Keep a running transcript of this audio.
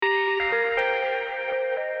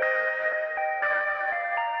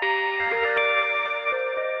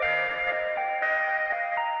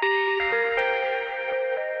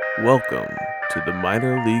Welcome to the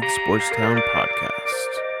Minor League Sportstown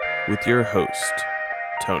podcast with your host,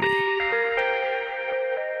 Tony.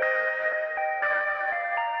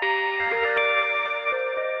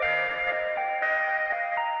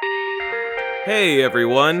 Hey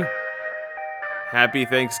everyone, happy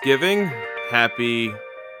Thanksgiving, happy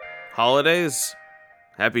holidays,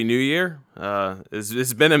 happy New Year.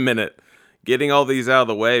 It's been a minute getting all these out of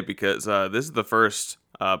the way because this is the first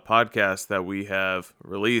podcast that we have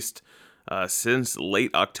released since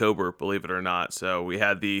late October, believe it or not. So we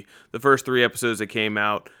had the first 3 episodes that came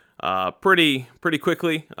out pretty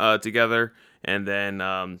quickly together, and then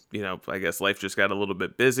I guess life just got a little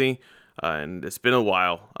bit busy. And it's been a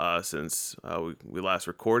while since we last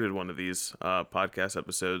recorded one of these podcast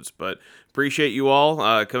episodes, but appreciate you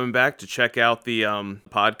all coming back to check out the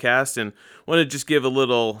podcast, and want to just give a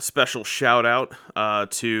little special shout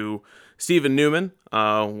out to Stephen Newman,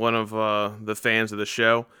 one of the fans of the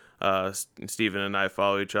show. Stephen and I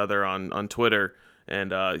follow each other on Twitter,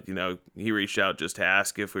 and he reached out just to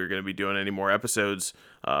ask if we were going to be doing any more episodes,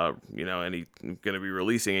 and going to be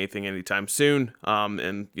releasing anything anytime soon,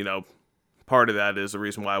 and part of that is the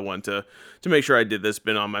reason why I wanted to make sure I did this.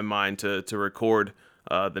 Been on my mind to record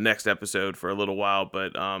the next episode for a little while,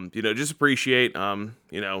 but just appreciate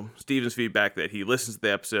Steven's feedback that he listens to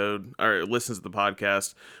the episode or listens to the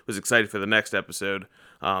podcast, was excited for the next episode,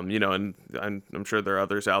 and I'm sure there are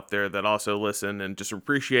others out there that also listen, and just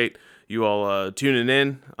appreciate you all tuning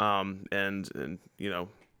in, and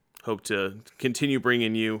hope to continue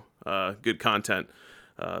bringing you good content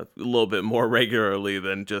a little bit more regularly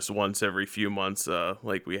than just once every few months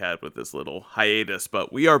like we had with this little hiatus.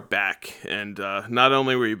 But we are back, and not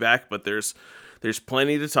only were we back, but there's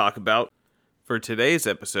plenty to talk about. For today's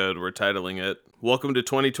episode, we're titling it Welcome to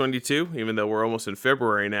 2022, even though we're almost in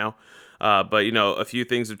February now. But a few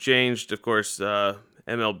things have changed. Of course,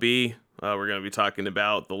 MLB, we're going to be talking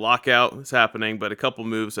about the lockout that's happening, but a couple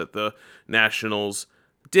moves that the Nationals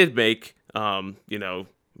did make,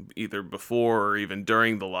 either before or even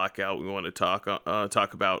during the lockout. We want to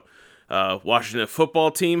talk about Washington football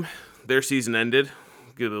team. Their season ended.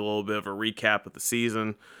 Give a little bit of a recap of the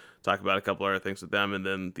season. Talk about a couple other things with them, and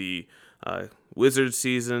then the Wizards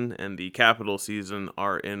season and the Capital season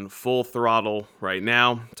are in full throttle right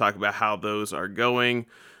now. Talk about how those are going,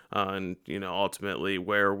 and ultimately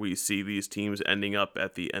where we see these teams ending up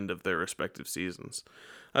at the end of their respective seasons.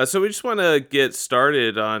 So we just want to get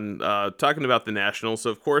started on talking about the Nationals.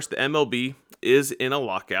 So, of course, the MLB is in a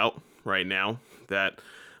lockout right now that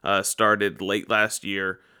started late last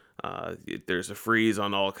year. There's a freeze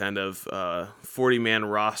on all kind of 40-man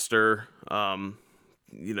roster,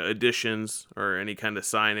 additions or any kind of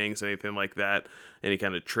signings, anything like that, any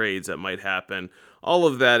kind of trades that might happen. All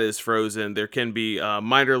of that is frozen. There can be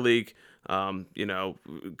minor league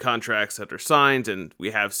contracts that are signed, and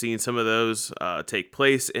we have seen some of those take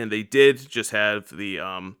place, and they did just have the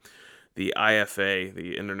IFA,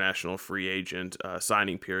 the International Free Agent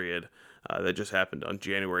signing period that just happened on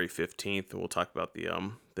January 15th, and we'll talk about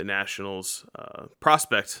the Nationals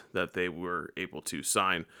prospect that they were able to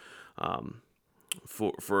sign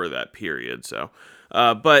for that period. So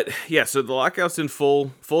so the lockout's in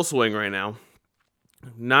full swing right now.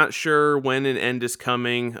 Not sure when an end is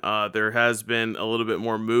coming. There has been a little bit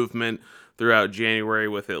more movement throughout January,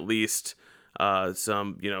 with at least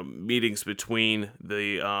some meetings between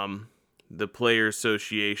the Players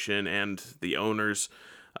Association and the owners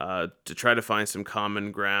to try to find some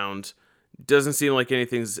common ground. Doesn't seem like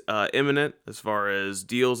anything's imminent as far as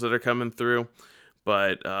deals that are coming through,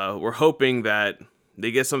 but we're hoping that they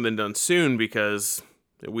get something done soon, because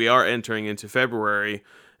we are entering into February.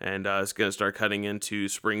 And it's going to start cutting into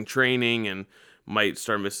spring training, and might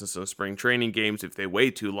start missing some spring training games if they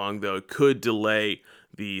wait too long, though it could delay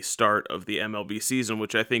the start of the MLB season,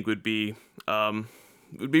 which I think would be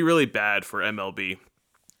really bad for MLB,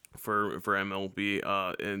 for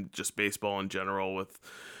MLB and just baseball in general, with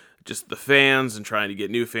just the fans and trying to get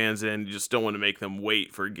new fans in. You just don't want to make them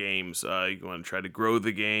wait for games. You want to try to grow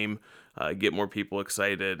the game, get more people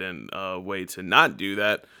excited, and a way to not do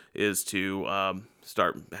that is to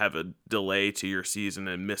have a delay to your season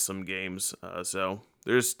and miss some games. So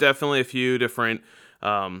there's definitely a few different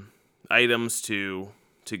items to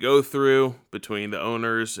go through between the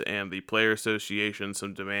owners and the Player Association.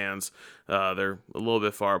 Some demands, they're a little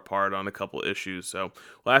bit far apart on a couple issues. So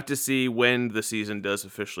we'll have to see when the season does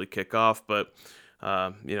officially kick off. But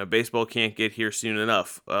baseball can't get here soon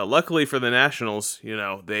enough. Luckily for the Nationals,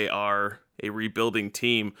 they are a rebuilding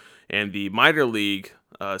team, and the minor league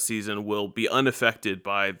season will be unaffected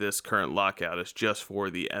by this current lockout. It's just for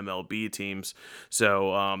the MLB teams.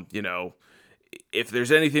 So, if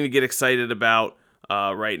there's anything to get excited about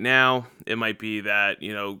right now, it might be that,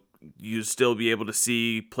 you still be able to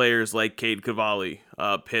see players like Cade Cavalli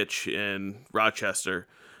pitch in Rochester.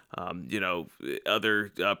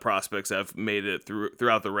 Other prospects have made it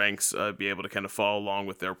throughout the ranks, be able to kind of follow along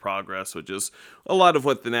with their progress, which is a lot of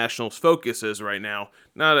what the Nationals' focus is right now.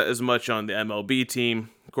 Not as much on the MLB team.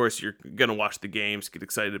 Of course, you're going to watch the games, get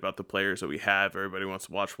excited about the players that we have. Everybody wants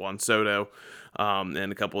to watch Juan Soto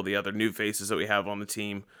and a couple of the other new faces that we have on the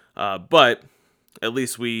team. But at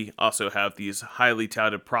least we also have these highly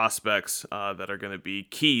touted prospects that are going to be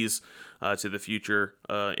keys to the future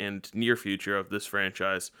and near future of this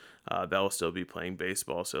franchise that will still be playing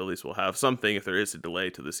baseball. So at least we'll have something if there is a delay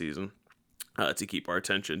to the season to keep our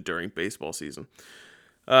attention during baseball season.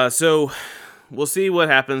 So we'll see what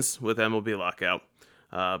happens with MLB lockout.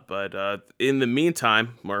 But in the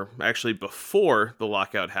meantime, or actually before the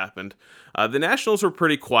lockout happened, the Nationals were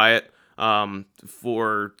pretty quiet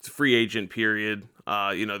for free agent period.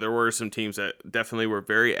 There were some teams that definitely were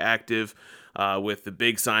very active with the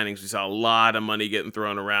big signings. We saw a lot of money getting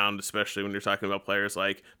thrown around, especially when you're talking about players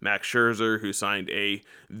like Max Scherzer, who signed a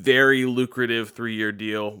very lucrative 3-year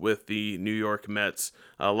deal with the New York Mets.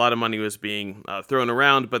 A lot of money was being thrown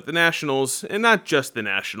around, but the Nationals, and not just the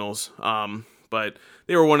Nationals, but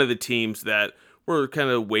they were one of the teams that were kind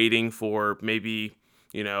of waiting for maybe,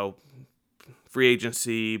 free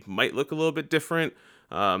agency might look a little bit different,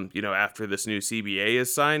 after this new CBA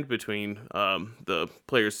is signed between the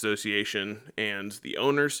Players Association and the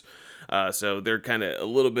owners. So they're kind of a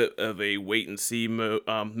little bit of a wait-and-see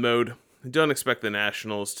mode. Don't expect the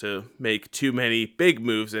Nationals to make too many big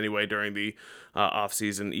moves anyway during the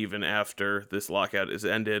offseason, even after this lockout is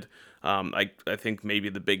ended. I think maybe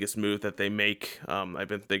the biggest move that they make, I've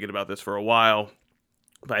been thinking about this for a while,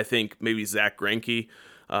 but I think maybe Zach Greinke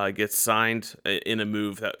gets signed in a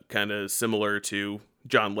move that kind of similar to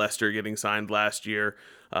John Lester getting signed last year.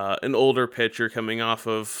 An older pitcher coming off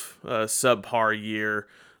of a subpar year,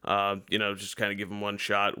 just kind of give him one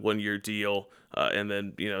shot, 1-year deal, and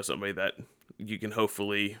then, somebody that you can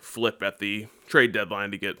hopefully flip at the trade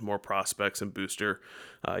deadline to get more prospects and booster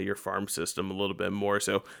your farm system a little bit more.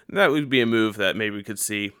 So that would be a move that maybe we could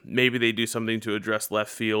see. Maybe they do something to address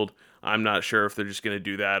left field. I'm not sure if they're just going to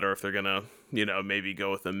do that or if they're going to, maybe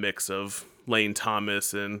go with a mix of Lane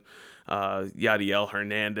Thomas and Yadiel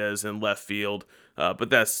Hernandez in left field. But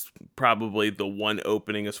that's probably the one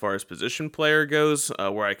opening as far as position player goes,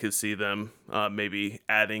 where I could see them maybe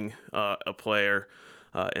adding a player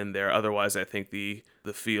in there. Otherwise, I think the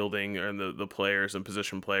fielding and the players and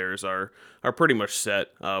position players are pretty much set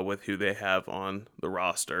with who they have on the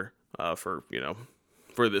roster for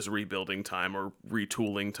this rebuilding time or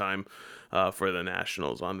retooling time for the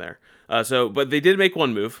Nationals on there. But they did make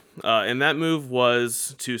one move, and that move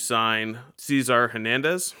was to sign Cesar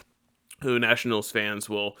Hernandez, who Nationals fans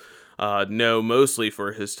will know mostly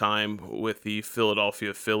for his time with the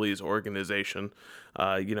Philadelphia Phillies organization.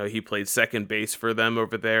 He played second base for them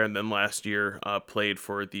over there, and then last year played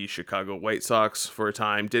for the Chicago White Sox for a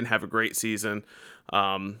time. Didn't have a great season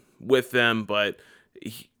with them, but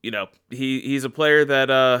he's a player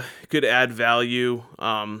that could add value.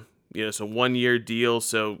 It's a 1-year deal,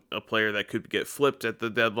 so a player that could get flipped at the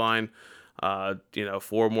deadline.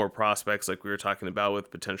 4 more prospects like we were talking about with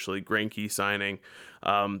potentially Greinke signing.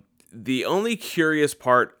 The only curious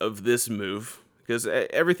part of this move, because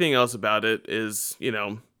everything else about it is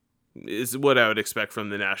what I would expect from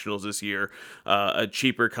the Nationals this year. A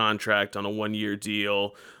cheaper contract on a 1-year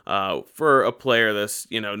deal for a player that's,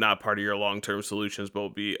 not part of your long-term solutions, but will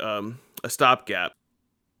be a stopgap.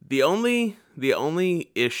 The only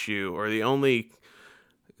issue or the only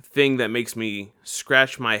thing that makes me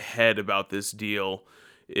scratch my head about this deal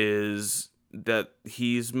is that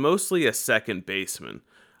he's mostly a second baseman.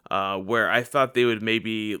 Where I thought they would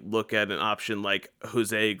maybe look at an option like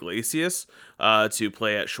Jose Iglesias to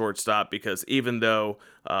play at shortstop, because even though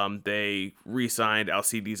they re-signed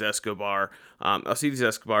Alcides Escobar, Alcides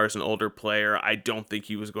Escobar is an older player. I don't think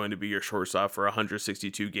he was going to be your shortstop for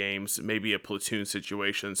 162 games, maybe a platoon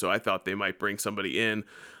situation. So I thought they might bring somebody in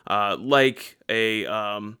like a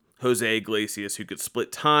Jose Iglesias who could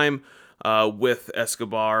split time with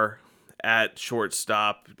Escobar at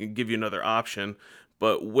shortstop and give you another option.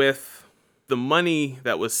 But with the money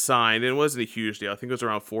that was signed, and it wasn't a huge deal. I think it was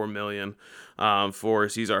around $4 million for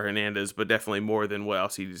Cesar Hernandez, but definitely more than what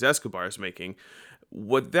Alcides Escobar is making.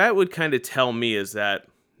 What that would kind of tell me is that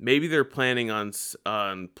maybe they're planning on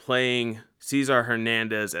playing Cesar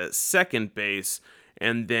Hernandez at second base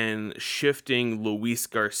and then shifting Luis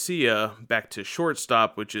Garcia back to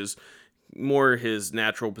shortstop, which is more his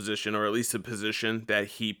natural position, or at least the position that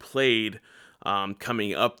he played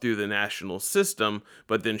coming up through the national system,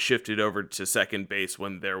 but then shifted over to second base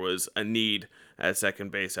when there was a need at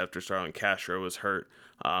second base after Starlin Castro was hurt.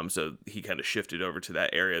 So he kind of shifted over to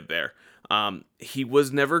that area there. He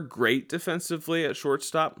was never great defensively at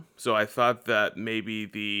shortstop, so I thought that maybe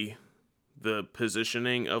the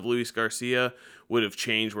positioning of Luis Garcia would have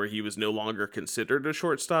changed where he was no longer considered a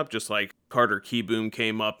shortstop, just like Carter Kieboom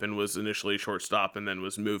came up and was initially a shortstop and then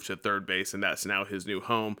was moved to third base, and that's now his new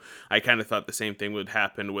home. I kind of thought the same thing would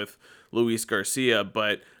happen with Luis Garcia,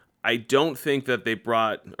 but I don't think that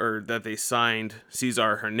they signed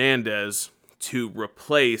Cesar Hernandez to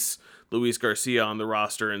replace Luis Garcia on the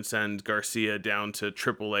roster and send Garcia down to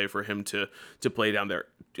AAA for him to play down there.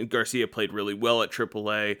 Garcia played really well at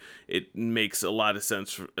AAA. It makes a lot of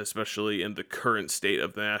sense, especially in the current state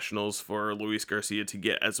of the Nationals, for Luis Garcia to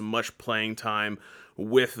get as much playing time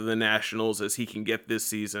with the Nationals as he can get this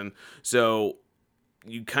season. So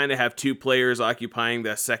you kind of have two players occupying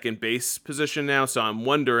that second base position now. So I'm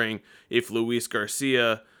wondering if Luis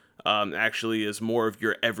Garcia actually is more of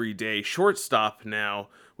your everyday shortstop now,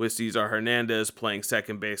 with Cesar Hernandez playing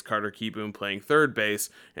second base, Carter Kieboom playing third base,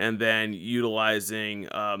 and then utilizing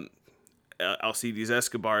Alcides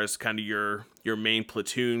Escobar as kind of your main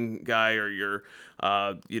platoon guy, or your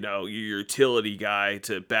your utility guy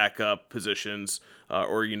to back up positions,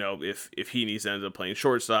 or if he needs to end up playing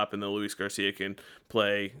shortstop, and then Luis Garcia can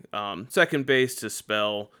play second base to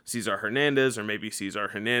spell Cesar Hernandez, or maybe Cesar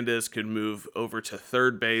Hernandez could move over to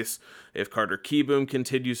third base if Carter Kieboom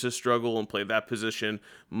continues to struggle and play that position,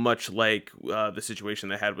 much like the situation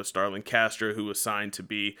they had with Starlin Castro, who was signed to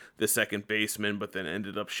be the second baseman, but then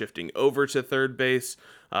ended up shifting over to third base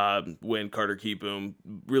when Carter Kieboom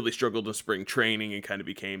really struggled in spring training and kind of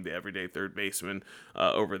became the everyday third baseman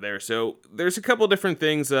over there. So there's a couple different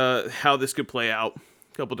things how this could play out.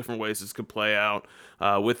 A couple different ways this could play out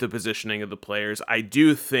with the positioning of the players. I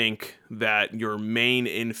do think that your main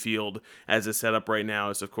infield as a setup right now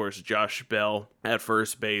is, of course, Josh Bell at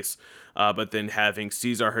first base, but then having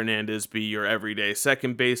Cesar Hernandez be your everyday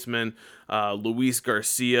second baseman, Luis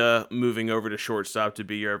Garcia moving over to shortstop to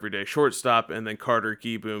be your everyday shortstop, and then Carter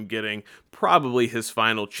Kieboom getting probably his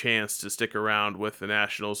final chance to stick around with the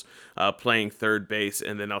Nationals, playing third base,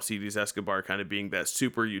 and then Alcides Escobar kind of being that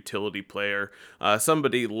super utility player,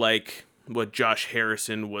 somebody like what Josh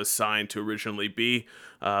Harrison was signed to originally be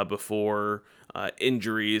before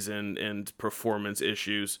injuries and performance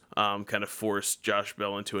issues kind of forced Josh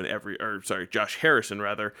Harrison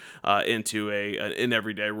rather into an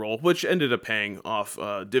everyday role, which ended up paying off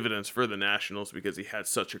dividends for the Nationals because he had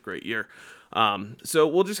such a great year. So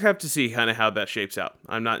we'll just have to see kind of how that shapes out.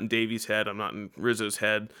 I'm not in Davey's head. I'm not in Rizzo's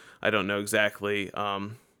head. I don't know exactly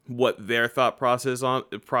what their thought process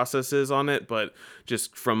is on it, but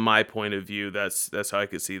just from my point of view, that's how I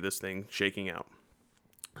could see this thing shaking out.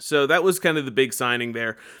 So that was kind of the big signing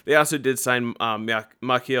there. They also did sign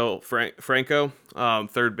Maikel Franco,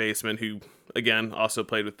 third baseman, who again also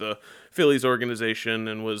played with the Phillies organization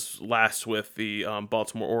and was last with the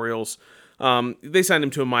Baltimore Orioles. They signed him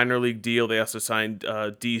to a minor league deal. They also signed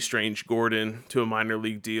D. Strange Gordon to a minor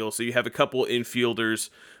league deal. So you have a couple infielders,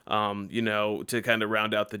 to kind of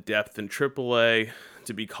round out the depth in AAA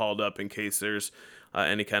to be called up in case there's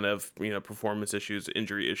any kind of, performance issues,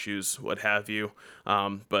 injury issues, what have you.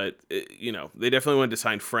 But they definitely wanted to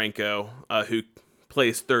sign Franco, who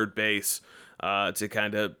plays third base, to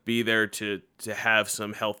kind of be there to have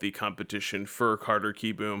some healthy competition for Carter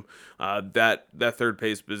Kieboom. That third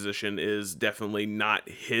base position is definitely not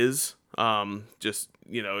his. It's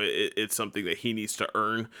something that he needs to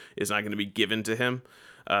earn. It's not going to be given to him.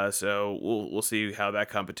 So we'll see how that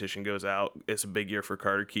competition goes out. It's a big year for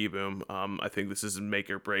Carter Kieboom. I think this is a make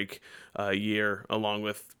or break year, along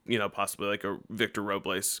with possibly like a Victor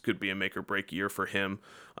Robles could be a make or break year for him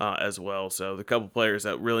as well. So the couple players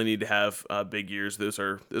that really need to have big years, those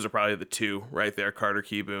are probably the two right there. Carter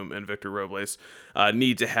Kieboom and Victor Robles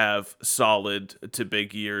need to have solid to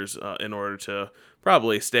big years in order to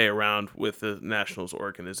probably stay around with the Nationals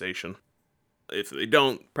organization. If they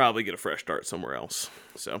don't, probably get a fresh start somewhere else.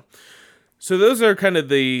 So those are kind of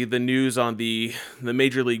the news on the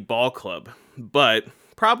Major League Ball Club, but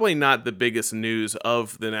probably not the biggest news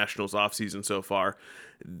of the Nationals offseason so far.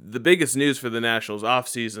 The biggest news for the Nationals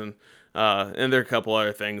offseason, and there are a couple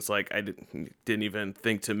other things like I didn't even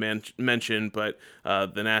think to mention, but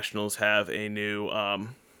the Nationals have a new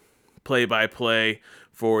play-by-play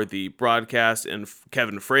for the broadcast, and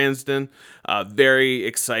Kevin Fransden, very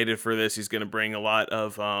excited for this. He's going to bring a lot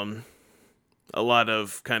of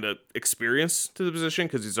kind of experience to the position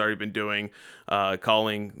because he's already been doing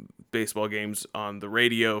calling baseball games on the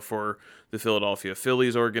radio for the Philadelphia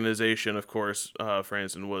Phillies organization. Of course,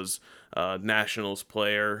 Frandsen was a Nationals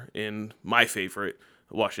player in my favorite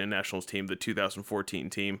Washington Nationals team, the 2014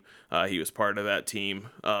 team. He was part of that team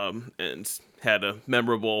and had a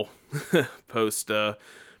memorable post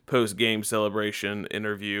game celebration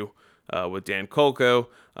interview with Dan Kolko.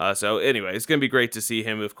 So anyway, it's going to be great to see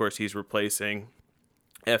him. Of course, he's replacing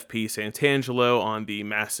FP Santangelo on the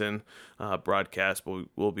MASN broadcast.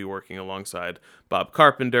 We'll be working alongside Bob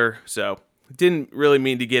Carpenter. So didn't really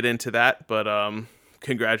mean to get into that, but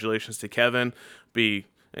congratulations to Kevin. Be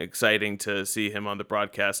exciting to see him on the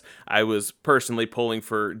broadcast. I was personally pulling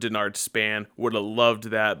for Denard Span. Would have loved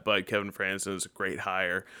that, but Kevin Frandsen is a great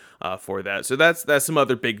hire for that. So that's some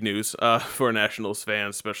other big news for Nationals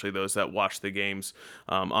fans, especially those that watch the games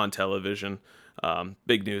on television.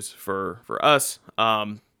 Big news for us.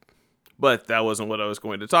 But that wasn't what I was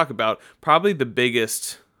going to talk about. Probably the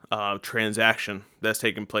biggest transaction that's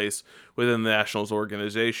taken place within the Nationals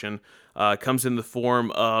organization comes in the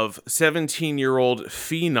form of 17-year-old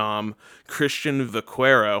phenom Christian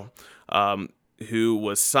Vaquero, who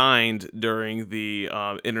was signed during the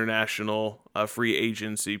international free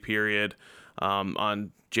agency period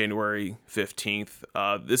on January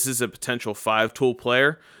 15th. This is a potential 5-tool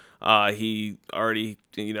player. He already,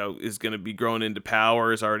 is going to be growing into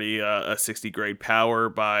power. Is already a 60 grade power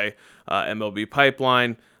by MLB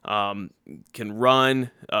Pipeline. Can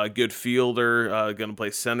run, good fielder, going to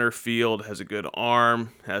play center field, has a good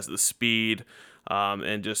arm, has the speed,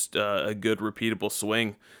 and just a good repeatable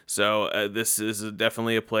swing. So this is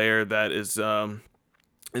definitely a player that is going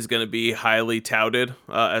to be highly touted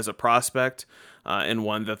as a prospect. And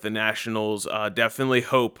one that the Nationals definitely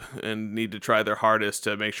hope and need to try their hardest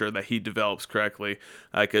to make sure that he develops correctly,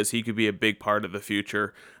 because he could be a big part of the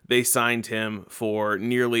future. They signed him for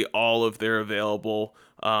nearly all of their available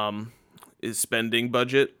spending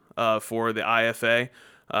budget for the IFA.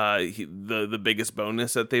 The biggest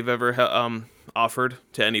bonus that they've ever offered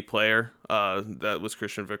to any player that was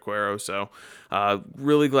Christian Vaquero. So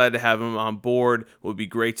really glad to have him on board. Would be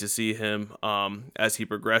great to see him as he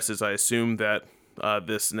progresses. I assume that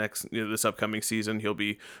this upcoming season he'll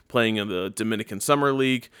be playing in the Dominican Summer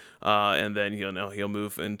League, and then he'll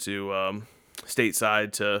move into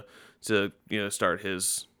stateside to start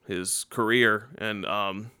his career and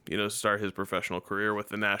start his professional career with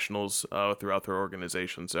the Nationals throughout their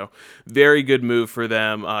organization. So very good move for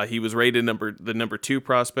them. He was rated the number 2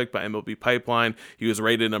 prospect by MLB Pipeline. He was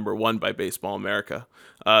rated number 1 by Baseball America.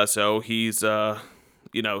 So he's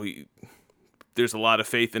there's a lot of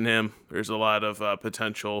faith in him. There's a lot of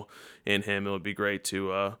potential in him. It would be great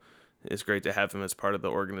to it's great to have him as part of the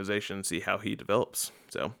organization and see how he develops.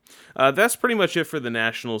 So that's pretty much it for the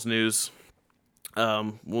Nationals news.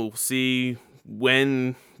 We'll see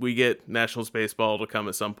when we get Nationals baseball. It'll come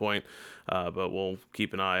at some point, but we'll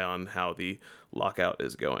keep an eye on how the lockout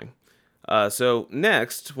is going. So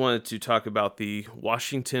next, wanted to talk about the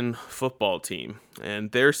Washington football team.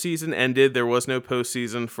 And their season ended. There was no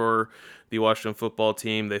postseason for the Washington football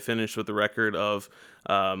team. They finished with a record of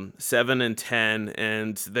 7-10,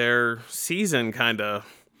 and their season kind of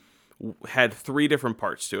had 3 different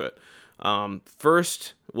parts to it.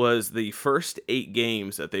 First was the first 8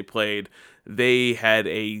 games that they played, they had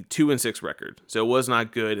a 2-6 record, so it was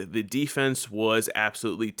not good. The defense was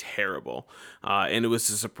absolutely terrible, and it was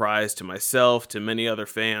a surprise to myself, to many other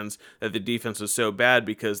fans, that the defense was so bad,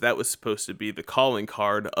 because that was supposed to be the calling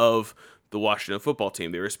card of the Washington football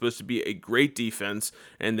team. They were supposed to be a great defense,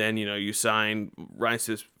 and then you sign Ryan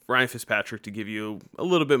Fitzpatrick to give you a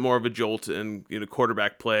little bit more of a jolt in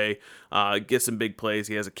quarterback play, get some big plays.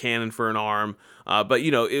 He has a cannon for an arm, but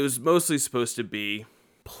it was mostly supposed to be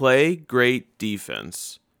play great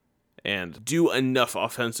defense and do enough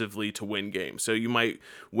offensively to win games. So you might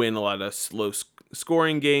win a lot of slow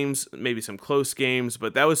scoring games, maybe some close games,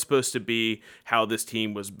 but that was supposed to be how this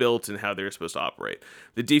team was built and how they were supposed to operate.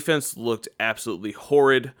 The defense looked absolutely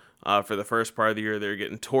horrid. For the first part of the year, they were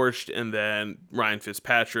getting torched, and then Ryan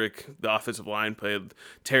Fitzpatrick, the offensive line, played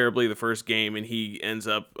terribly the first game, and he ends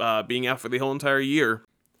up being out for the whole entire year,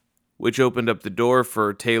 which opened up the door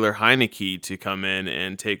for Taylor Heinicke to come in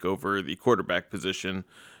and take over the quarterback position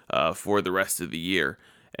for the rest of the year.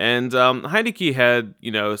 And Heinicke had,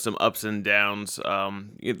 some ups and downs.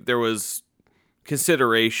 There was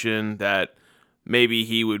consideration that maybe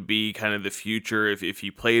he would be kind of the future if he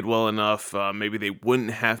played well enough. Maybe they wouldn't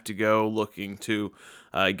have to go looking to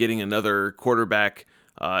getting another quarterback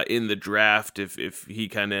in the draft if he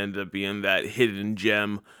kind of ended up being that hidden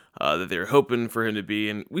gem that they were hoping for him to be.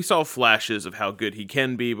 And we saw flashes of how good he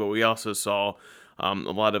can be, but we also saw a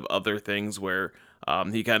lot of other things where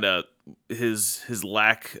He kind of his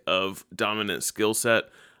lack of dominant skill set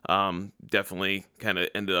definitely kind of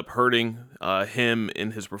ended up hurting him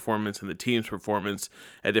in his performance and the team's performance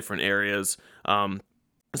at different areas.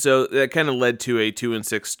 So that kind of led to a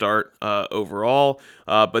 2-6 start overall.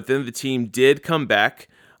 But then the team did come back,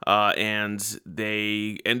 and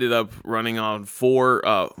they ended up running off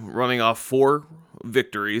four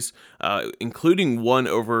victories, including one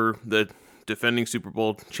over the defending Super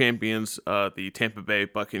Bowl champions, the Tampa Bay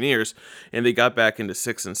Buccaneers, and they got back into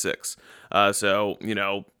 6-6.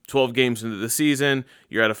 So 12 games into the season,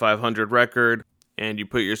 you're at a 500 record, and you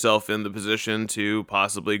put yourself in the position to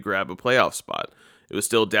possibly grab a playoff spot. It was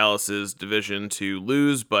still Dallas's division to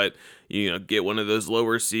lose, but get one of those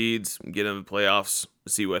lower seeds, get in the playoffs,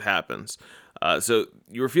 see what happens. So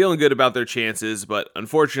you were feeling good about their chances, but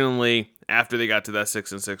unfortunately, after they got to that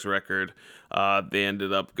 6-6 record, they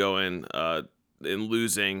ended up going and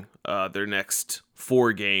losing their next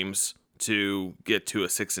 4 games to get to a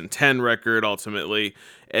 6-10 record, ultimately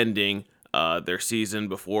ending their season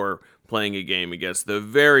before playing a game against the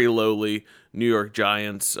very lowly New York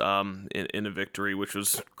Giants in a victory, which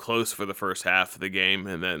was close for the first half of the game,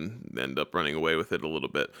 and then end up running away with it a little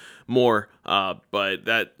bit more. But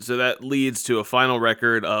that leads to a final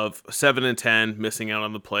record of 7-10, missing out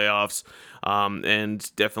on the playoffs,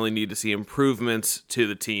 and definitely need to see improvements to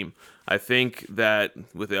the team. I think that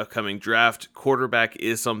with the upcoming draft, quarterback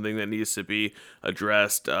is something that needs to be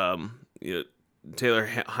addressed. Taylor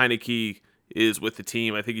Heinicke is with the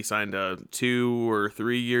team. I think he signed a 2 or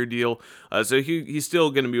 3 year deal. So he's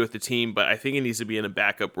still going to be with the team, but I think he needs to be in a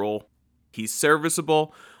backup role. He's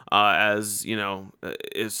serviceable as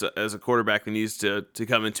a quarterback that needs to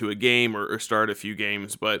come into a game or start a few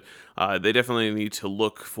games, but they definitely need to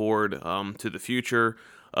look forward to the future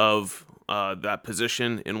of that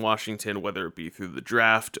position in Washington, whether it be through the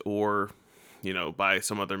draft or by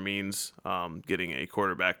some other means, getting a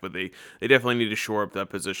quarterback. But they definitely need to shore up that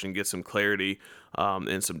position, get some clarity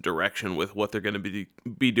and some direction with what they're going to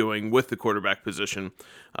be doing with the quarterback position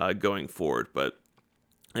going forward. But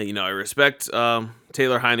I respect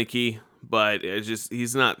Taylor Heinicke, but it's just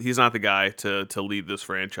he's not the guy to lead this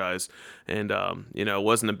franchise. And it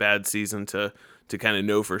wasn't a bad season to kind of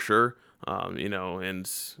know for sure. And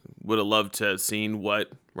would have loved to have seen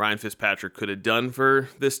what Ryan Fitzpatrick could have done for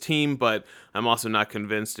this team, but I'm also not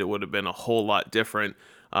convinced it would have been a whole lot different,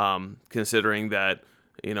 considering that,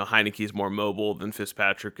 Heinicke's more mobile than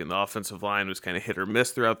Fitzpatrick, and the offensive line was kind of hit or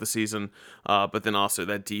miss throughout the season, but then also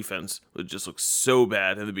that defense would just look so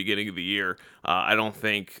bad in the beginning of the year. I don't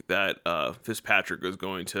think that Fitzpatrick was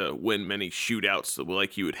going to win many shootouts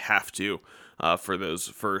like you would have to for those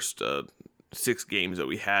first 6 games that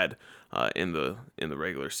we had in the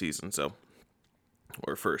regular season. So,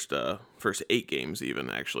 or first 8 games even,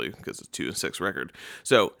 actually, because it's 2-6 record.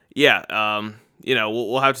 So yeah,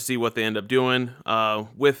 we'll have to see what they end up doing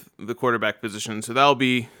with the quarterback position. So that'll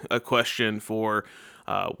be a question for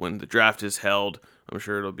when the draft is held. I'm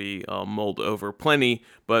sure it'll be mulled over plenty,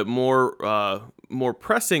 but more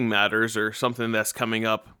pressing matters or something that's coming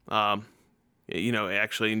up.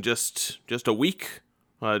 Actually in just a week.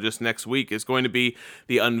 Just next week is going to be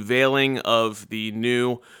the unveiling of the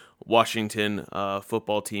new Washington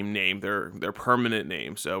football team name, their permanent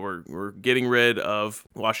name. So we're getting rid of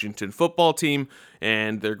Washington football team,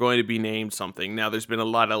 and they're going to be named something. Now, there's been a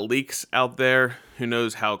lot of leaks out there. Who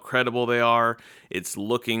knows how credible they are? It's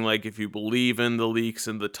looking like, if you believe in the leaks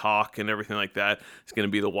and the talk and everything like that, it's going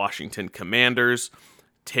to be the Washington Commanders.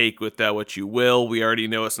 Take with that what you will. We already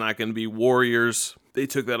know it's not going to be Warriors. They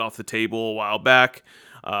took that off the table a while back.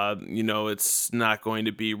 It's not going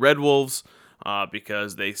to be Red Wolves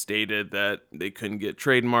because they stated that they couldn't get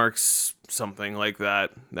trademarks, something like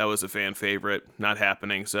that. That was a fan favorite, not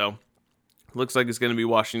happening. So looks like it's going to be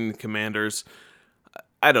Washington Commanders.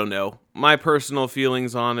 I don't know. My personal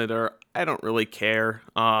feelings on it are I don't really care.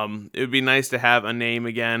 It would be nice to have a name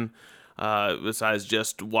again besides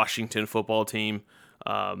just Washington football team.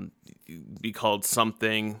 Be called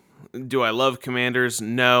something. Do I love Commanders?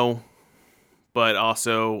 No. But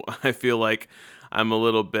also, I feel like I'm a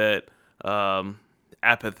little bit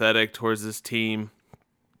apathetic towards this team,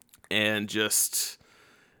 and just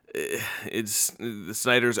it's the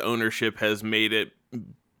Snyder's ownership has made it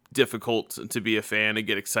difficult to be a fan and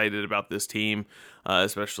get excited about this team,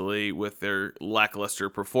 especially with their lackluster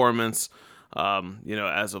performance.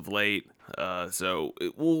 as of late.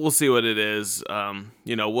 We'll see what it is.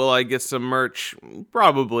 Will I get some merch?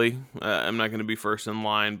 Probably. I'm not going to be first in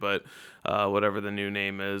line, but whatever the new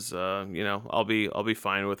name is, I'll be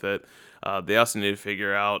fine with it. They also need to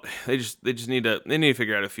figure out. They need to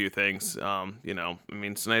figure out a few things.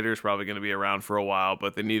 Snyder's probably going to be around for a while,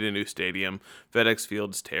 but they need a new stadium. FedEx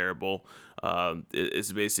Field's terrible.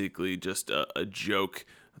 It's basically just a joke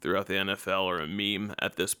throughout the NFL, or a meme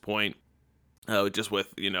at this point. Just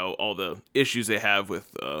with, all the issues they have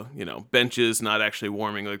with, benches not actually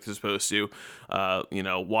warming like they're supposed to,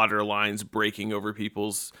 water lines breaking over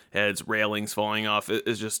people's heads, railings falling off.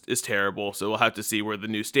 It's terrible. So we'll have to see where the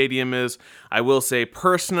new stadium is. I will say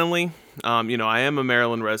personally, I am a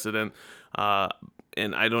Maryland resident,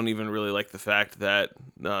 and I don't even really like the fact that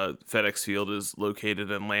FedEx Field is located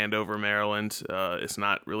in Landover, Maryland. It's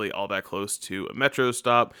not really all that close to a metro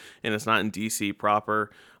stop, and it's not in D.C.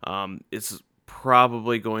 proper. It's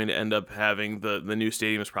probably going to end up having the new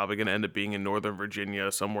stadium is probably going to end up being in Northern Virginia,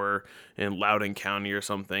 somewhere in Loudoun County or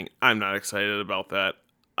something. I'm not excited about that.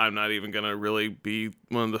 I'm not even going to really be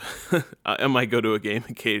one of the I might go to a game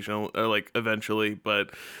occasionally, or eventually,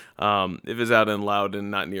 but if it's out in Loudoun,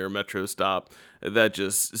 not near a metro stop, that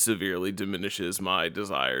just severely diminishes my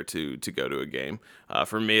desire to go to a game.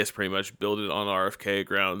 For me, it's pretty much build it on RFK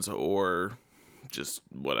grounds, or just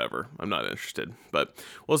whatever. I'm not interested, but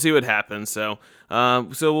we'll see what happens. So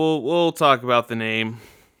we'll talk about the name.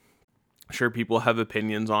 I'm sure people have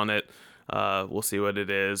opinions on it. We'll see what it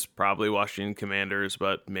is. Probably Washington Commanders,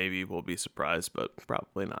 but maybe we'll be surprised, but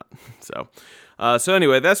probably not. So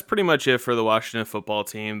anyway, that's pretty much it for the Washington football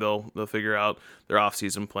team. They'll figure out their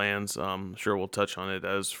offseason plans. I'm sure we'll touch on it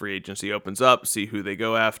as free agency opens up, see who they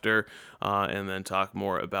go after, and then talk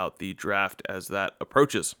more about the draft as that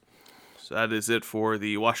approaches. So that is it for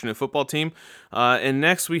the Washington football team. And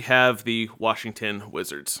next we have the Washington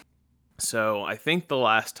Wizards. So I think the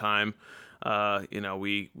last time,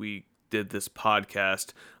 we did this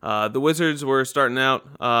podcast, the Wizards were starting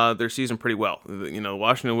out their season pretty well. The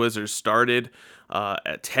Washington Wizards started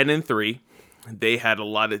at 10-3. They had a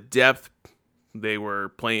lot of depth. They were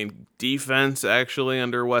playing defense actually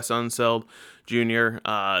under Wes Unseld Jr.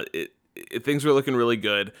 Things were looking really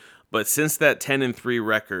good. But since that 10-3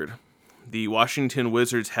 record, the Washington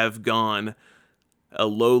Wizards have gone a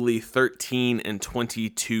lowly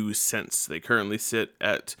 13-22 since. They currently sit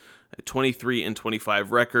at a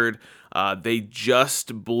 23-25 record. They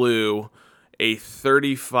just blew a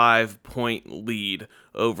 35-point lead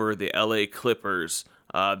over the LA Clippers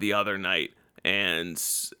the other night. And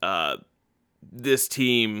this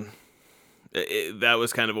team, that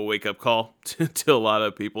was kind of a wake-up call to a lot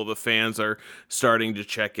of people. The fans are starting to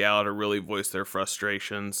check out or really voice their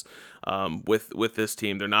frustrations with this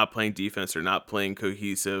team. They're not playing defense. They're not playing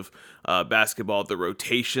cohesive basketball. The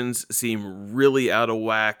rotations seem really out of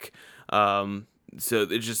whack. So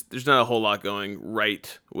there's not a whole lot going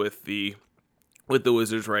right with the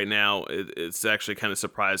Wizards right now. It's actually kind of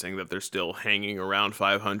surprising that they're still hanging around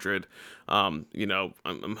 500. I'm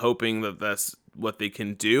hoping that that's what they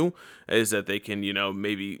can do, is that they can,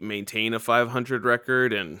 maybe maintain a 500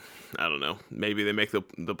 record, and I don't know, maybe they make the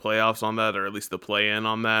playoffs on that, or at least the play-in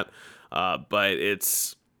on that. But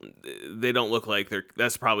they don't look like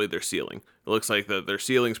that's probably their ceiling. It looks like their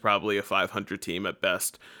ceiling's probably a 500 team at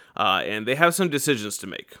best. And they have some decisions to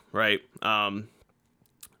make, right?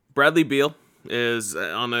 Bradley Beal is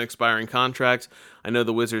on an expiring contract. I know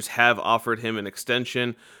the Wizards have offered him an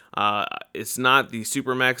extension. It's not the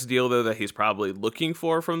Supermax deal, though, that he's probably looking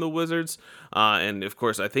for from the Wizards. And, of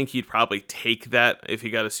course, I think he'd probably take that if he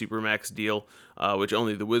got a Supermax deal, which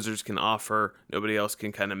only the Wizards can offer. Nobody else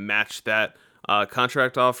can kind of match that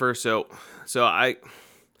contract offer. So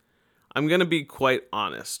I'm going to be quite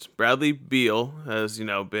honest. Bradley Beal has,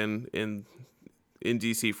 been in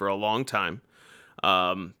DC for a long time.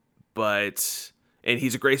 And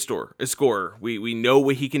he's a great scorer. We know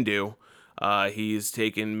what he can do. He's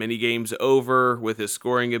taken many games over with his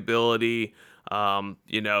scoring ability.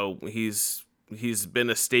 He's been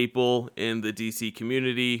a staple in the DC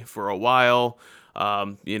community for a while.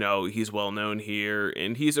 He's well known here,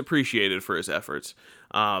 and he's appreciated for his efforts.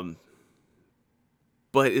 But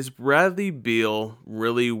is Bradley Beal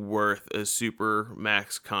really worth a super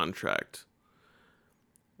max contract?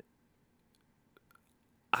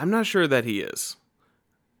 I'm not sure that he is.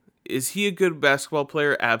 Is he a good basketball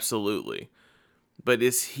player? Absolutely. But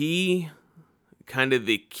is he kind of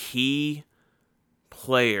the key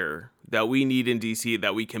player that we need in DC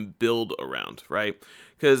that we can build around, right?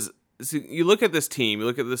 Because you look at this team, you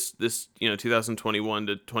look at this 2021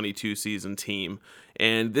 to 22 season team,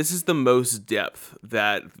 and this is the most depth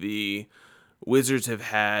that the Wizards have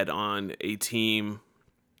had on a team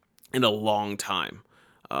in a long time.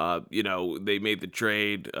 They made the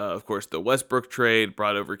trade, of course, the Westbrook trade,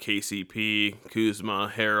 brought over KCP,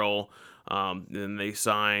 Kuzma, Harrell. Then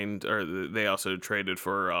they also traded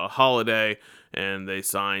for Holiday, and they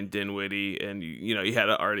signed Dinwiddie, and you had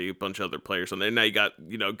already a bunch of other players on there. Now you got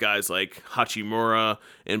guys like Hachimura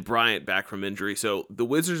and Bryant back from injury, so the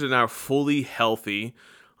Wizards are now fully healthy.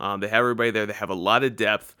 They have everybody there. They have a lot of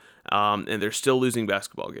depth, and they're still losing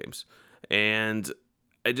basketball games. And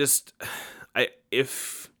I just,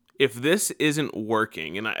 if this isn't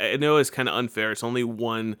working, and I know it's kind of unfair, it's only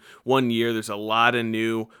one year. There's a lot of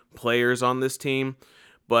new players on this team,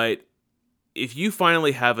 but if you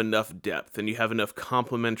finally have enough depth and you have enough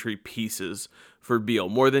complementary pieces for Beal,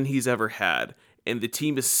 more than he's ever had, and the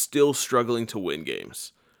team is still struggling to win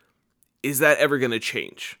games, is that ever going to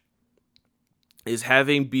change? Is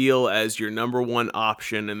having Beal as your number one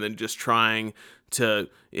option and then just trying to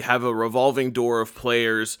have a revolving door of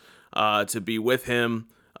players to be with him,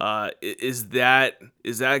 is that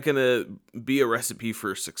going to be a recipe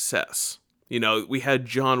for success? We had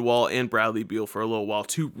John Wall and Bradley Beal for a little while,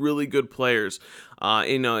 two really good players,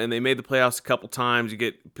 and they made the playoffs a couple times. You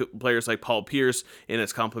get players like Paul Pierce in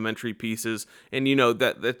its complementary pieces, and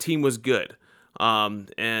that team was good. So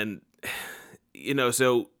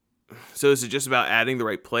is it just about adding the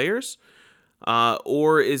right players?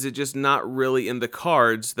 Or is it just not really in the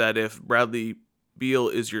cards that if Bradley Beal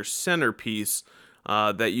is your centerpiece,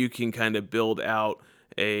 that you can kind of build out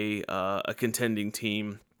a contending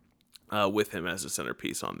team with him as a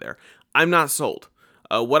centerpiece on there? I'm not sold.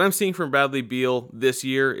 What I'm seeing from Bradley Beal this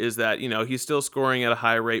year is that, he's still scoring at a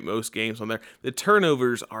high rate most games on there. The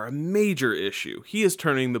turnovers are a major issue. He is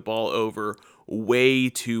turning the ball over way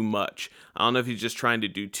too much. I don't know if he's just trying to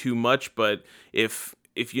do too much, but if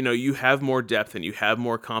you have more depth and you have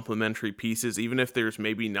more complementary pieces, even if there's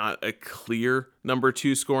maybe not a clear number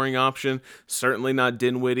two scoring option, certainly not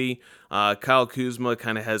Dinwiddie. Kyle Kuzma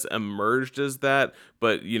kind of has emerged as that,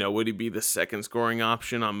 but would he be the second scoring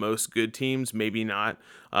option on most good teams? Maybe not.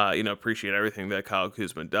 Appreciate everything that Kyle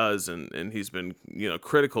Kuzma does, and he's been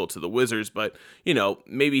critical to the Wizards, but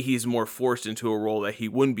maybe he's more forced into a role that he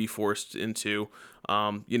wouldn't be forced into,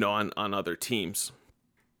 on other teams.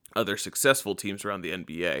 Other successful teams around the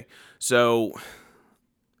NBA. So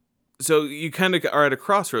you kind of are at a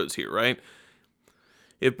crossroads here, right?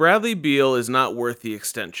 If Bradley Beal is not worth the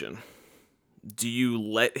extension, do you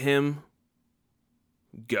let him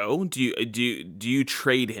go? Do you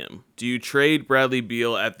trade him? Do you trade Bradley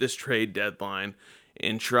Beal at this trade deadline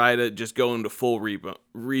and try to just go into full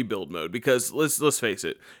rebuild mode? Because let's face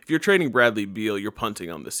it, if you're trading Bradley Beal, you're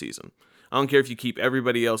punting on the season. I don't care if you keep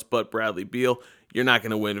everybody else but Bradley Beal. You're not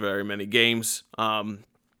going to win very many games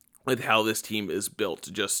with how this team is built.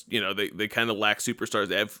 Just, they kind of lack superstars.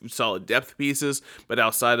 They have solid depth pieces, but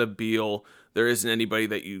outside of Beal, there isn't anybody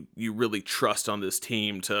that you really trust on this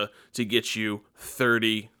team to get you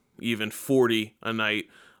 30, even 40 a night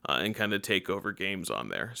and kind of take over games on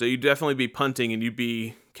there. So you'd definitely be punting and you'd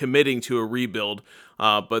be committing to a rebuild.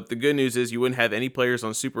 But the good news is you wouldn't have any players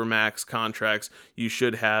on Supermax contracts. You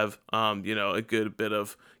should have, a good bit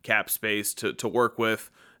of cap space to work with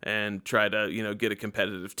and try to, get a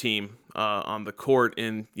competitive team on the court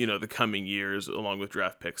in, the coming years, along with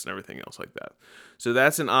draft picks and everything else like that. So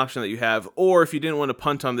that's an option that you have. Or if you didn't want to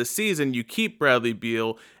punt on this season, you keep Bradley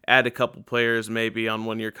Beal, add a couple players maybe on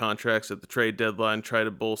one-year contracts at the trade deadline, try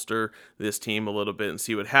to bolster this team a little bit and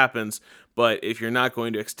see what happens. But if you're not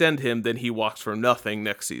going to extend him, then he walks for nothing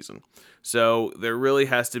next season. So there really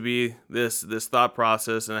has to be this thought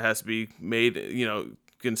process, and it has to be made,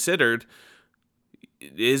 considered.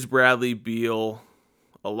 Is Bradley Beal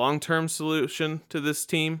a long-term solution to this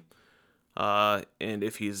team? And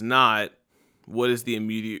if he's not, what is the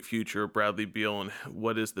immediate future of Bradley Beal, and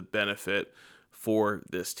what is the benefit for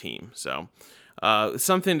this team? So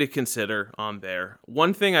something to consider on there.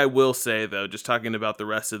 One thing I will say, though, just talking about the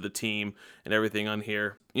rest of the team and everything on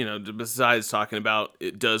here, besides talking about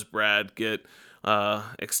does Brad get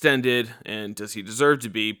extended and does he deserve to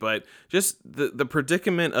be, but just the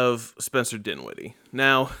predicament of Spencer Dinwiddie.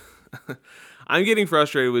 Now, I'm getting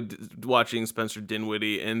frustrated with watching Spencer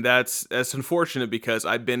Dinwiddie, and that's unfortunate because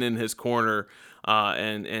I've been in his corner,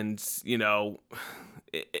 I've been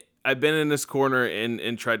in his corner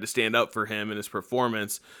and tried to stand up for him and his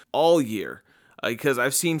performance all year because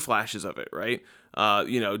I've seen flashes of it, right?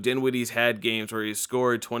 Dinwiddie's had games where he's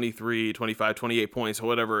scored 23, 25, 28 points, or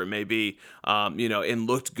whatever it may be, and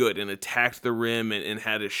looked good and attacked the rim and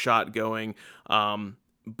had his shot going.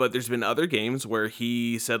 But there's been other games where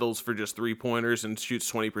he settles for just 3-pointers and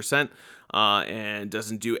shoots 20%, and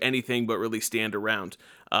doesn't do anything but really stand around.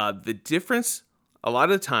 The difference a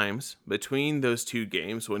lot of times between those two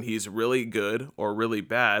games when he's really good or really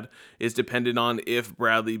bad is dependent on if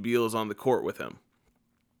Bradley Beal is on the court with him.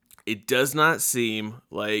 It does not seem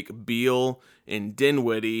like Beal and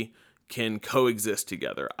Dinwiddie can coexist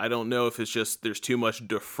together. I don't know if it's just there's too much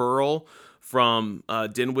deferral from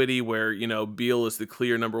Dinwiddie, where Beal is the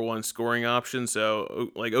clear number one scoring option.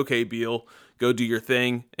 So like, okay, Beal, go do your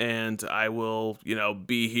thing, and I will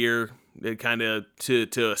be here kind of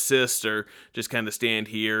to assist, or just kind of stand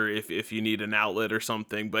here if you need an outlet or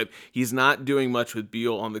something. But he's not doing much with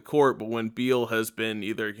Beal on the court. But when Beal has been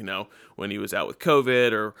either when he was out with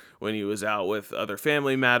COVID, or when he was out with other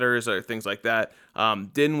family matters or things like that,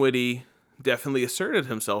 Dinwiddie definitely asserted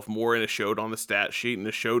himself more, and it showed on the stat sheet, and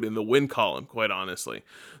it showed in the win column, quite honestly.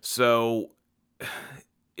 So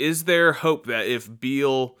is there hope that if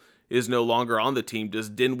Beal is no longer on the team, does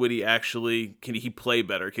Dinwiddie can he play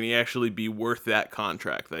better? Can he actually be worth that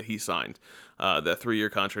contract that he signed, that 3-year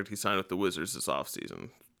contract he signed with the Wizards this offseason,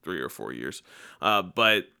 3 or 4 years?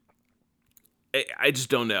 But I just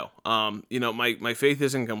don't know. My faith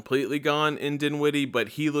isn't completely gone in Dinwiddie, but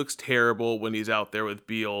he looks terrible when he's out there with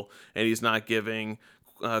Beal, and he's not giving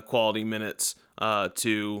quality minutes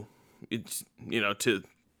to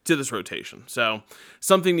this rotation. So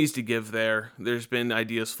something needs to give there. There's been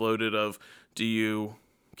ideas floated of, do you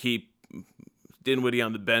keep Dinwiddie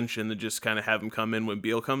on the bench and then just kind of have him come in when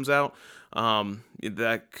Beal comes out?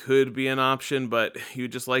 That could be an option, but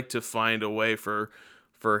you'd just like to find a way for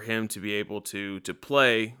him to be able to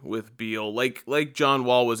play with Beal like John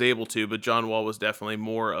Wall was able to, but John Wall was definitely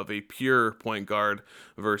more of a pure point guard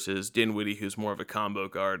versus Dinwiddie, who's more of a combo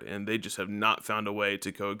guard, and they just have not found a way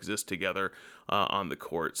to coexist together on the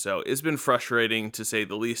court. So it's been frustrating, to say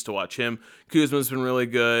the least, to watch him. Kuzma's been really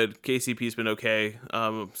good. KCP's been okay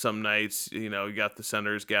some nights. You got the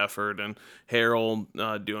centers, Gafford and Harrell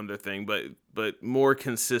doing their thing, but more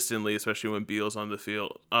consistently, especially when Beal's on the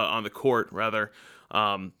field, on the court rather,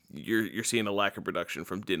 you're seeing a lack of production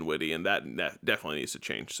from Dinwiddie, and that definitely needs to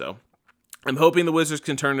change. So I'm hoping the Wizards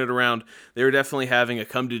can turn it around. They're definitely having a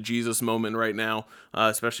come to Jesus moment right now,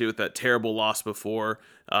 especially with that terrible loss before.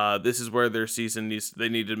 This is where their season they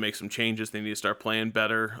need to make some changes. They need to start playing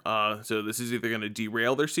better. So this is either going to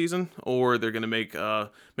derail their season, or they're going to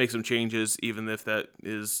make some changes, even if that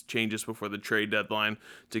is changes before the trade deadline,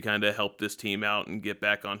 to kind of help this team out and get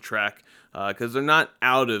back on track. Because they're not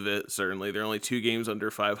out of it, certainly. They're only 2 games under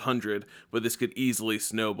 500, but this could easily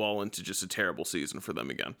snowball into just a terrible season for them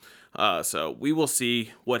again. So we will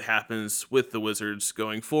see what happens with the Wizards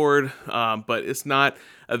going forward, but it's not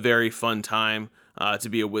a very fun time to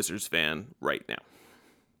be a Wizards fan right now.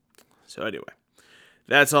 So anyway,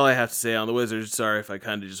 that's all I have to say on the Wizards. Sorry if I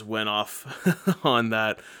kind of just went off on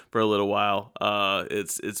that for a little while.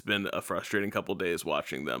 It's been a frustrating couple days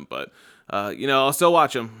watching them, but I'll still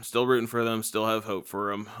watch them, still rooting for them, still have hope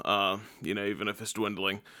for them. Even if it's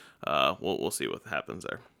dwindling, we'll see what happens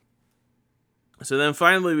there. So then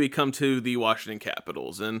finally we come to the Washington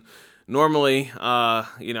Capitals, and normally,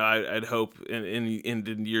 I'd hope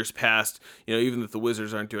in years past, even if the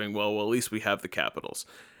Wizards aren't doing well, at least we have the Capitals.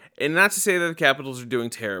 And not to say that the Capitals are doing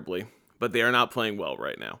terribly, but they are not playing well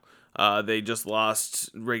right now. They just lost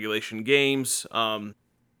regulation games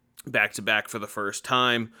back-to-back for the first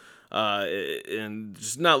time, and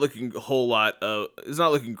just not looking it's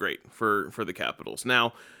not looking great for the Capitals.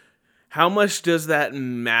 Now, how much does that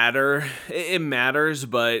matter? It matters,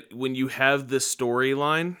 but when you have this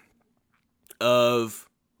storyline of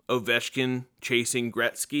Ovechkin chasing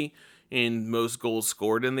Gretzky in most goals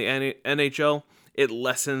scored in the NHL, it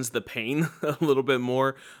lessens the pain a little bit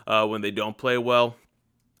more when they don't play well.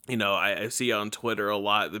 I see on Twitter a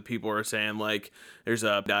lot that people are saying, like, there's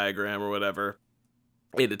a diagram or whatever,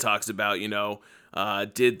 and it talks about,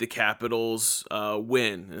 did the Capitals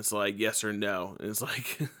win? And it's like, yes or no. And it's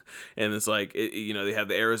like, they have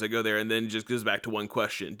the arrows that go there, and then it just goes back to one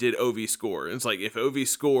question: did Ovi score? And it's like, if Ovi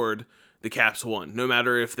scored, the Caps won. No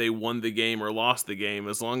matter if they won the game or lost the game,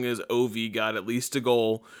 as long as Ovi got at least a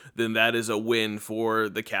goal, then that is a win for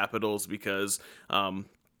the Capitals, because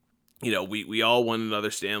we all won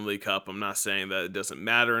another Stanley Cup. I'm not saying that it doesn't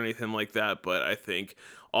matter or anything like that, but I think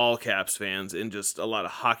all Caps fans, and just a lot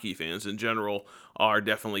of hockey fans in general, are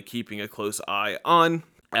definitely keeping a close eye on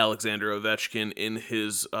Alexander Ovechkin in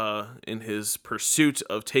his pursuit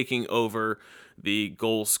of taking over the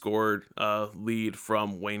goal scored lead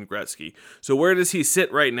from Wayne Gretzky. So where does he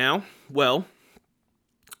sit right now? Well,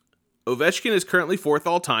 Ovechkin is currently fourth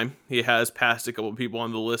all time. He has passed a couple of people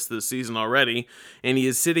on the list this season already, and he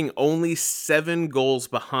is sitting only 7 goals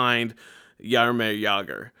behind Jaromir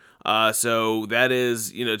Jagr. So that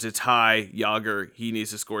is, to tie Jagr, he needs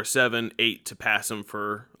to score 7, 8 to pass him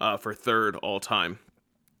for third all time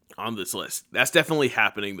on this list. That's definitely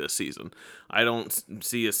happening this season. I don't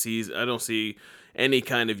see any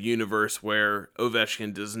kind of universe where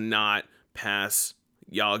Ovechkin does not pass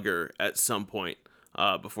Jagr at some point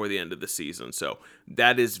before the end of the season. So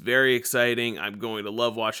that is very exciting. I'm going to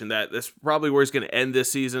love watching that. That's probably where he's going to end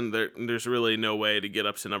this season. There's really no way to get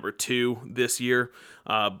up to number 2 this year.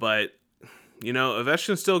 But,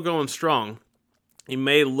 Ovechkin's still going strong. He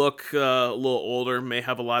may look a little older, may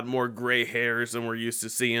have a lot more gray hairs than we're used to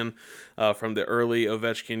seeing from the early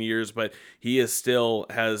Ovechkin years, but he still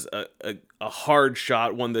has a hard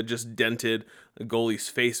shot, one that just dented a goalie's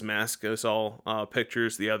face mask. I saw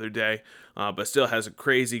pictures the other day, but still has a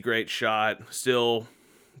crazy great shot, still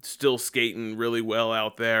skating really well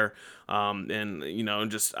out there,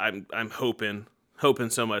 and just I'm hoping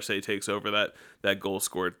so much that he takes over that goal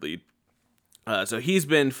scored lead. So he's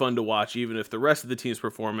been fun to watch, even if the rest of the team's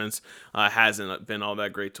performance hasn't been all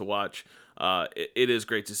that great to watch. It is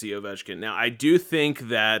great to see Ovechkin. Now, I do think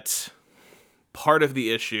that part of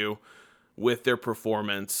the issue with their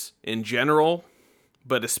performance in general,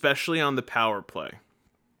 but especially on the power play,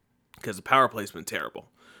 because the power play's been terrible.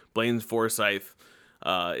 Blaine Forsyth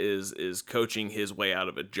is coaching his way out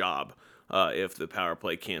of a job if the power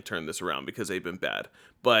play can't turn this around, because they've been bad.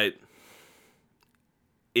 But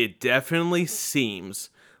it definitely seems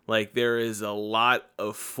like there is a lot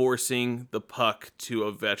of forcing the puck to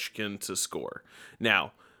Ovechkin to score.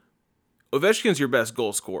 Now, Ovechkin's your best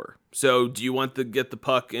goal scorer. So do you want to get the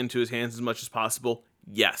puck into his hands as much as possible?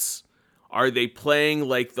 Yes. Are they playing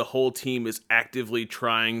like the whole team is actively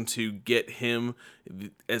trying to get him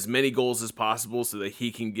as many goals as possible so that he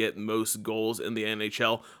can get most goals in the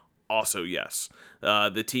NHL? Also, yes.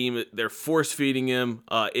 The team, they're force-feeding him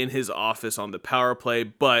in his office on the power play,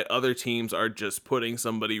 but other teams are just putting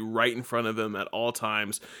somebody right in front of him at all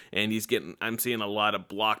times, and I'm seeing a lot of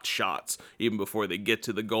blocked shots even before they get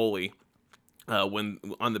to the goalie when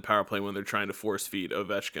on the power play when they're trying to force-feed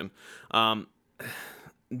Ovechkin.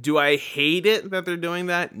 Do I hate it that they're doing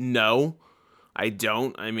that? No, I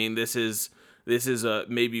don't. I mean, this is a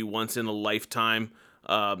maybe once in a lifetime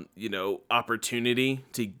opportunity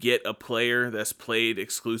to get a player that's played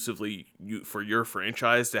exclusively for your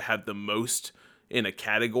franchise to have the most in a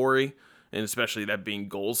category, and especially that being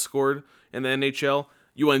goals scored in the NHL.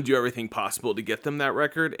 You want to do everything possible to get them that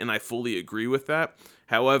record, and I fully agree with that.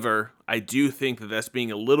 However, I do think that that's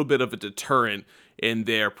being a little bit of a deterrent in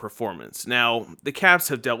their performance. Now, the Caps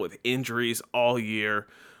have dealt with injuries all year.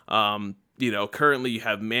 Currently you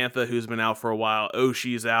have Mantha, who's been out for a while.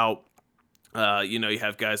 Oshie's out. You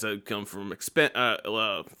have guys that come from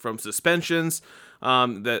suspensions.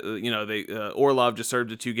 Orlov just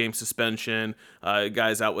served a 2-game suspension.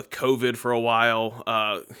 Guys out with COVID for a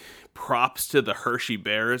while. Props to the Hershey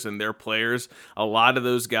Bears and their players. A lot of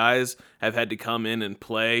those guys have had to come in and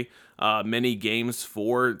play many games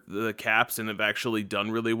for the Caps and have actually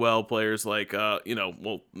done really well. Players like,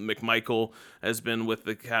 McMichael has been with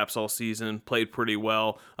the Caps all season, played pretty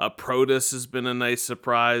well. Protas has been a nice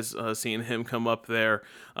surprise, seeing him come up there.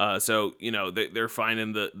 They're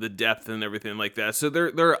finding the depth and everything like that. So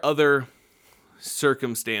there are other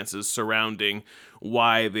circumstances surrounding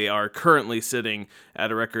why they are currently sitting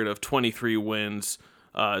at a record of 23 wins,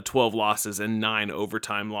 12 losses, and 9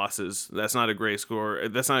 overtime losses. That's not a great score.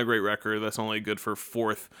 That's not a great record. That's only good for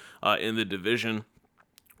 4th in the division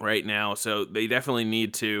right now. So they definitely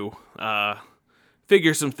need to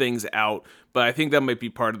figure some things out. But I think that might be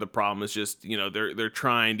part of the problem, is just, they're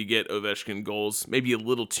trying to get Ovechkin goals maybe a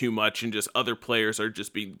little too much, and just other players are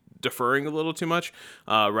just deferring a little too much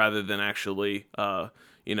rather than actually,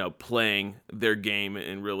 playing their game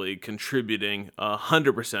and really contributing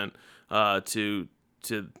 100% to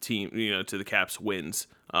team, to the Caps wins,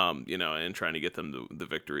 and trying to get them the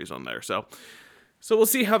victories on there. So we'll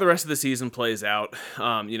see how the rest of the season plays out.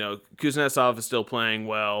 Kuznetsov is still playing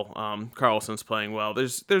well. Carlson's playing well.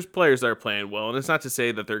 There's players that are playing well, and it's not to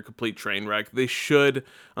say that they're a complete train wreck. They should,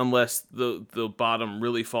 unless the bottom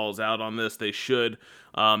really falls out on this, they should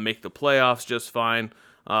make the playoffs just fine.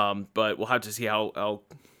 But we'll have to see how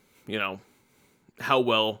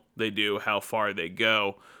well they do, how far they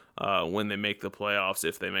go when they make the playoffs,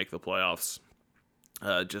 if they make the playoffs.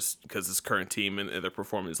 Just because this current team and their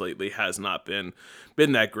performance lately has not been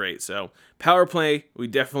that great. So power play, we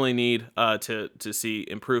definitely need to see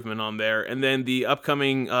improvement on there. And then the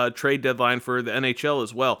upcoming trade deadline for the NHL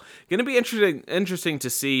as well. Going to be interesting to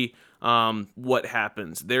see what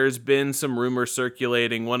happens. There's been some rumors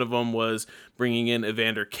circulating. One of them was bringing in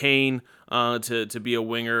Evander Kane to be a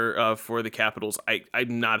winger for the Capitals.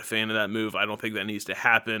 I'm not a fan of that move. I don't think that needs to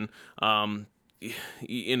happen.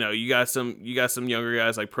 You got some younger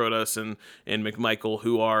guys like Protas and McMichael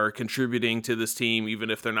who are contributing to this team, even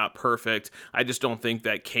if they're not perfect. I just don't think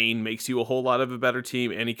that Kane makes you a whole lot of a better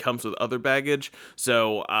team, and he comes with other baggage.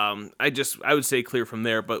 So I would say clear from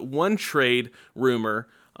there. But one trade rumor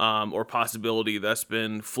or possibility that's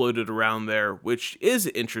been floated around there, which is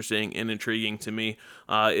interesting and intriguing to me,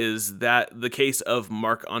 is that the case of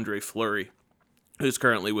Marc-Andre Fleury, who's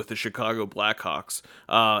currently with the Chicago Blackhawks.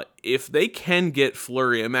 If they can get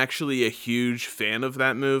Fleury, I'm actually a huge fan of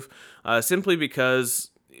that move, simply because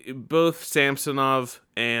both Samsonov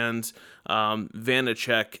and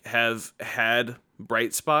Vanecek have had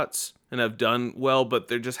bright spots and have done well, but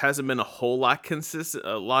there just hasn't been a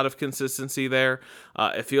lot of consistency there.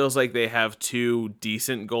 It feels like they have two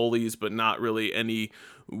decent goalies, but not really any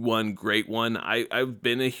one great one. I've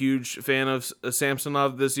been a huge fan of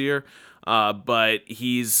Samsonov this year, but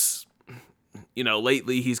he's,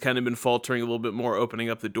 lately he's kind of been faltering a little bit more, opening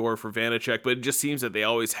up the door for Vanecek, but it just seems that they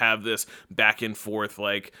always have this back and forth,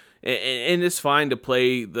 and it's fine to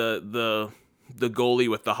play the goalie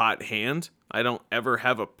with the hot hand. I don't ever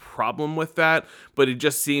have a problem with that, but it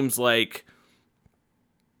just seems like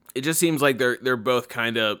they're both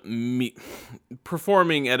kind of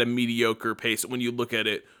performing at a mediocre pace when you look at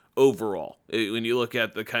it overall. When you look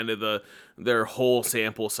at the kind of their whole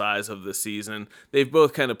sample size of the season, they've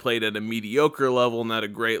both kind of played at a mediocre level, not a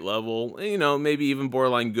great level, maybe even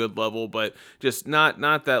borderline good level, but just not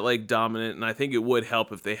that dominant. And I think it would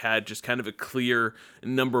help if they had just kind of a clear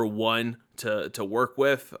number one to work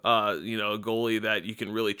with, a goalie that you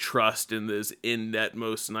can really trust in net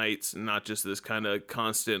most nights, and not just this kind of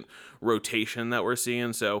constant rotation that we're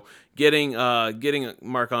seeing. So getting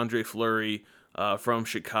Marc-Andre Fleury from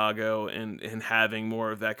Chicago and having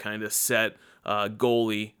more of that kind of set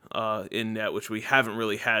goalie in net, which we haven't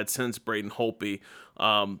really had since Braden Holtby,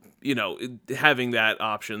 having that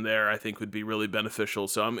option there, I think would be really beneficial.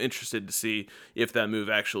 So I'm interested to see if that move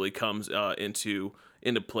actually comes into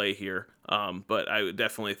play here. But I would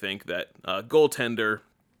definitely think that goaltender,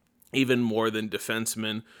 even more than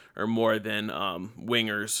defensemen or more than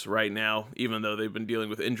wingers right now, even though they've been dealing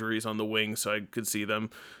with injuries on the wing, so I could see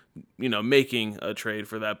them making a trade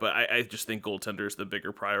for that. But I just think goaltender is the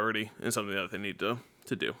bigger priority and something that they need to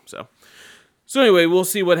do. So anyway, we'll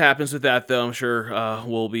see what happens with that, though. I'm sure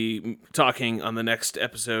we'll be talking on the next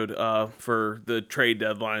episode for the trade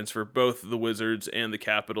deadlines for both the Wizards and the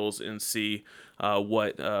Capitals, and see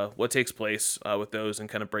what takes place with those, and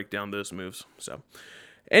kind of break down those moves. So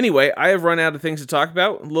anyway, I have run out of things to talk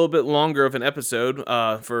about. A little bit longer of an episode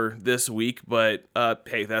for this week, but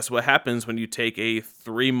hey, that's what happens when you take a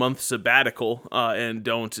 3-month sabbatical and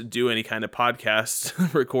don't do any kind of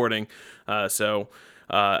podcast recording. So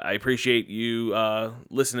I appreciate you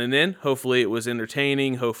listening in. Hopefully it was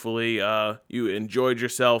entertaining. Hopefully you enjoyed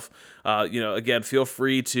yourself. Again, feel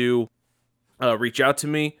free to reach out to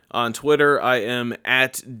me on Twitter. I am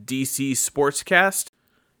at DC Sportscast.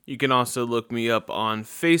 You can also look me up on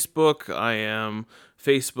Facebook. I am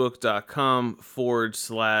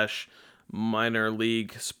facebook.com/minor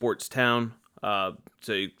league sportstown.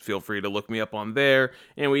 So feel free to look me up on there.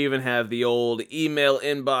 And we even have the old email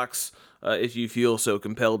inbox. If you feel so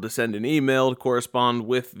compelled to send an email to correspond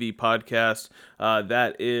with the podcast,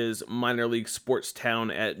 that is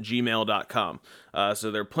minorleaguesportstown@gmail.com.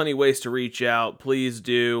 So there are plenty of ways to reach out. Please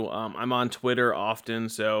do. I'm on Twitter often,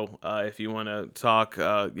 so if you want to talk,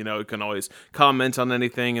 you can always comment on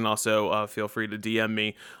anything, and also feel free to DM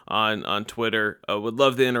me on Twitter. Would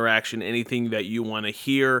love the interaction. Anything that you want to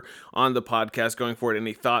hear on the podcast going forward,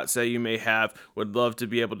 any thoughts that you may have, would love to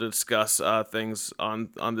be able to discuss things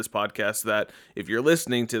on this podcast that, if you're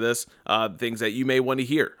listening to this, things that you may want to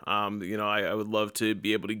hear. I would love to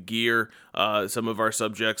be able to gear some of our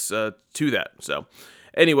subjects to that. So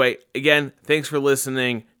anyway, again, thanks for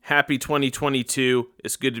listening. Happy 2022.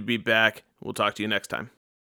 It's good to be back. We'll talk to you next time.